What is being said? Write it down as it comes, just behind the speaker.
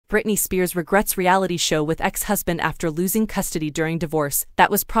Britney Spears regrets reality show with ex-husband after losing custody during divorce. That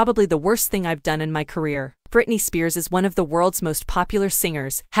was probably the worst thing I've done in my career. Britney Spears is one of the world's most popular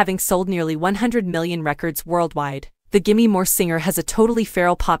singers, having sold nearly 100 million records worldwide. The Gimme More singer has a totally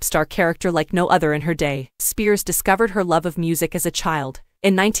feral pop star character like no other in her day. Spears discovered her love of music as a child.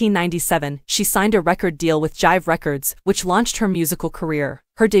 In 1997, she signed a record deal with Jive Records, which launched her musical career.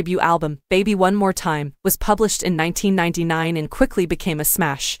 Her debut album, Baby One More Time, was published in 1999 and quickly became a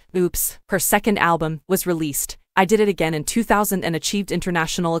smash. Oops. Her second album was released, I Did It Again, in 2000 and achieved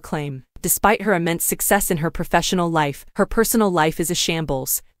international acclaim. Despite her immense success in her professional life, her personal life is a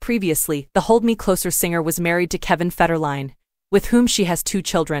shambles. Previously, the Hold Me Closer singer was married to Kevin Federline, with whom she has 2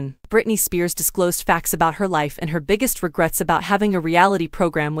 children. Britney Spears disclosed facts about her life and her biggest regrets about having a reality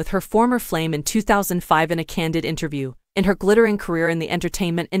program with her former flame in 2005 in a candid interview. In her glittering career in the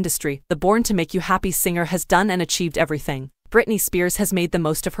entertainment industry, the Born to Make You Happy singer has done and achieved everything. Britney Spears has made the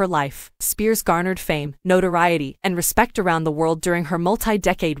most of her life. Spears garnered fame, notoriety, and respect around the world during her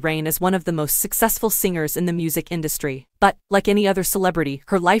multi-decade reign as one of the most successful singers in the music industry. But, like any other celebrity,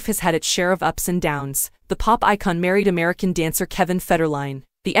 her life has had its share of ups and downs. The pop icon married American dancer Kevin Federline.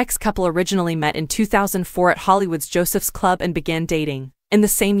 The ex-couple originally met in 2004 at Hollywood's Joseph's Club and began dating. In the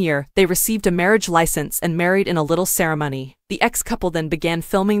same year, they received a marriage license and married in a little ceremony. The ex-couple then began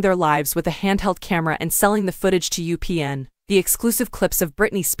filming their lives with a handheld camera and selling the footage to UPN. The exclusive clips of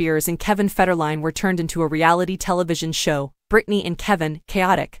Britney Spears and Kevin Federline were turned into a reality television show, Britney and Kevin,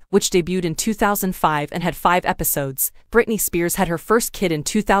 Chaotic, which debuted in 2005 and had 5 episodes. Britney Spears had her first kid in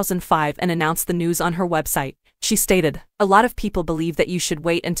 2005 and announced the news on her website. She stated, "A lot of people believe that you should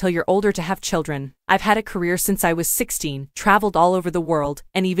wait until you're older to have children. I've had a career since I was 16, traveled all over the world,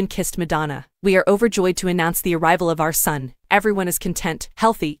 and even kissed Madonna. We are overjoyed to announce the arrival of our son. Everyone is content,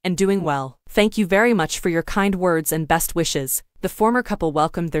 healthy, and doing well. Thank you very much for your kind words and best wishes." The former couple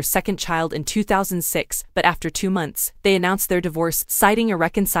welcomed their second child in 2006, but after 2 months, they announced their divorce, citing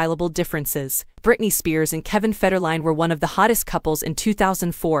irreconcilable differences. Britney Spears and Kevin Federline were one of the hottest couples in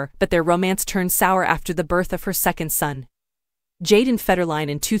 2004, but their romance turned sour after the birth of her second son, Jaden Federline,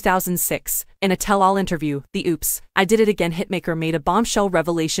 in 2006. In a tell-all interview, the Oops, I Did It Again hitmaker made a bombshell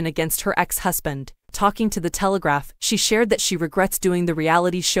revelation against her ex-husband. Talking to The Telegraph, she shared that she regrets doing the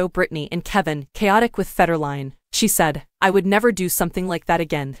reality show Britney and Kevin, Chaotic, with Federline. She said, "I would never do something like that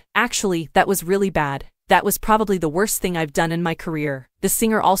again. Actually, that was really bad. That was probably the worst thing I've done in my career." The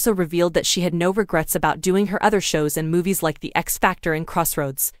singer also revealed that she had no regrets about doing her other shows and movies like The X Factor and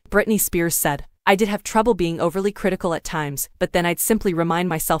Crossroads. Britney Spears said, "I did have trouble being overly critical at times, but then I'd simply remind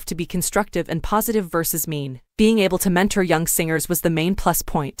myself to be constructive and positive versus mean. Being able to mentor young singers was the main plus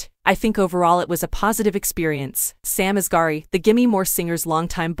point. I think overall it was a positive experience." Sam Asghari, the Gimme More singer's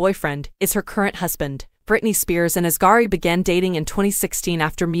longtime boyfriend, is her current husband. Britney Spears and Asghari began dating in 2016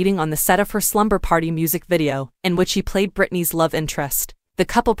 after meeting on the set of her Slumber Party music video, in which he played Britney's love interest. The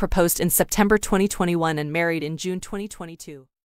couple proposed in September 2021 and married in June 2022.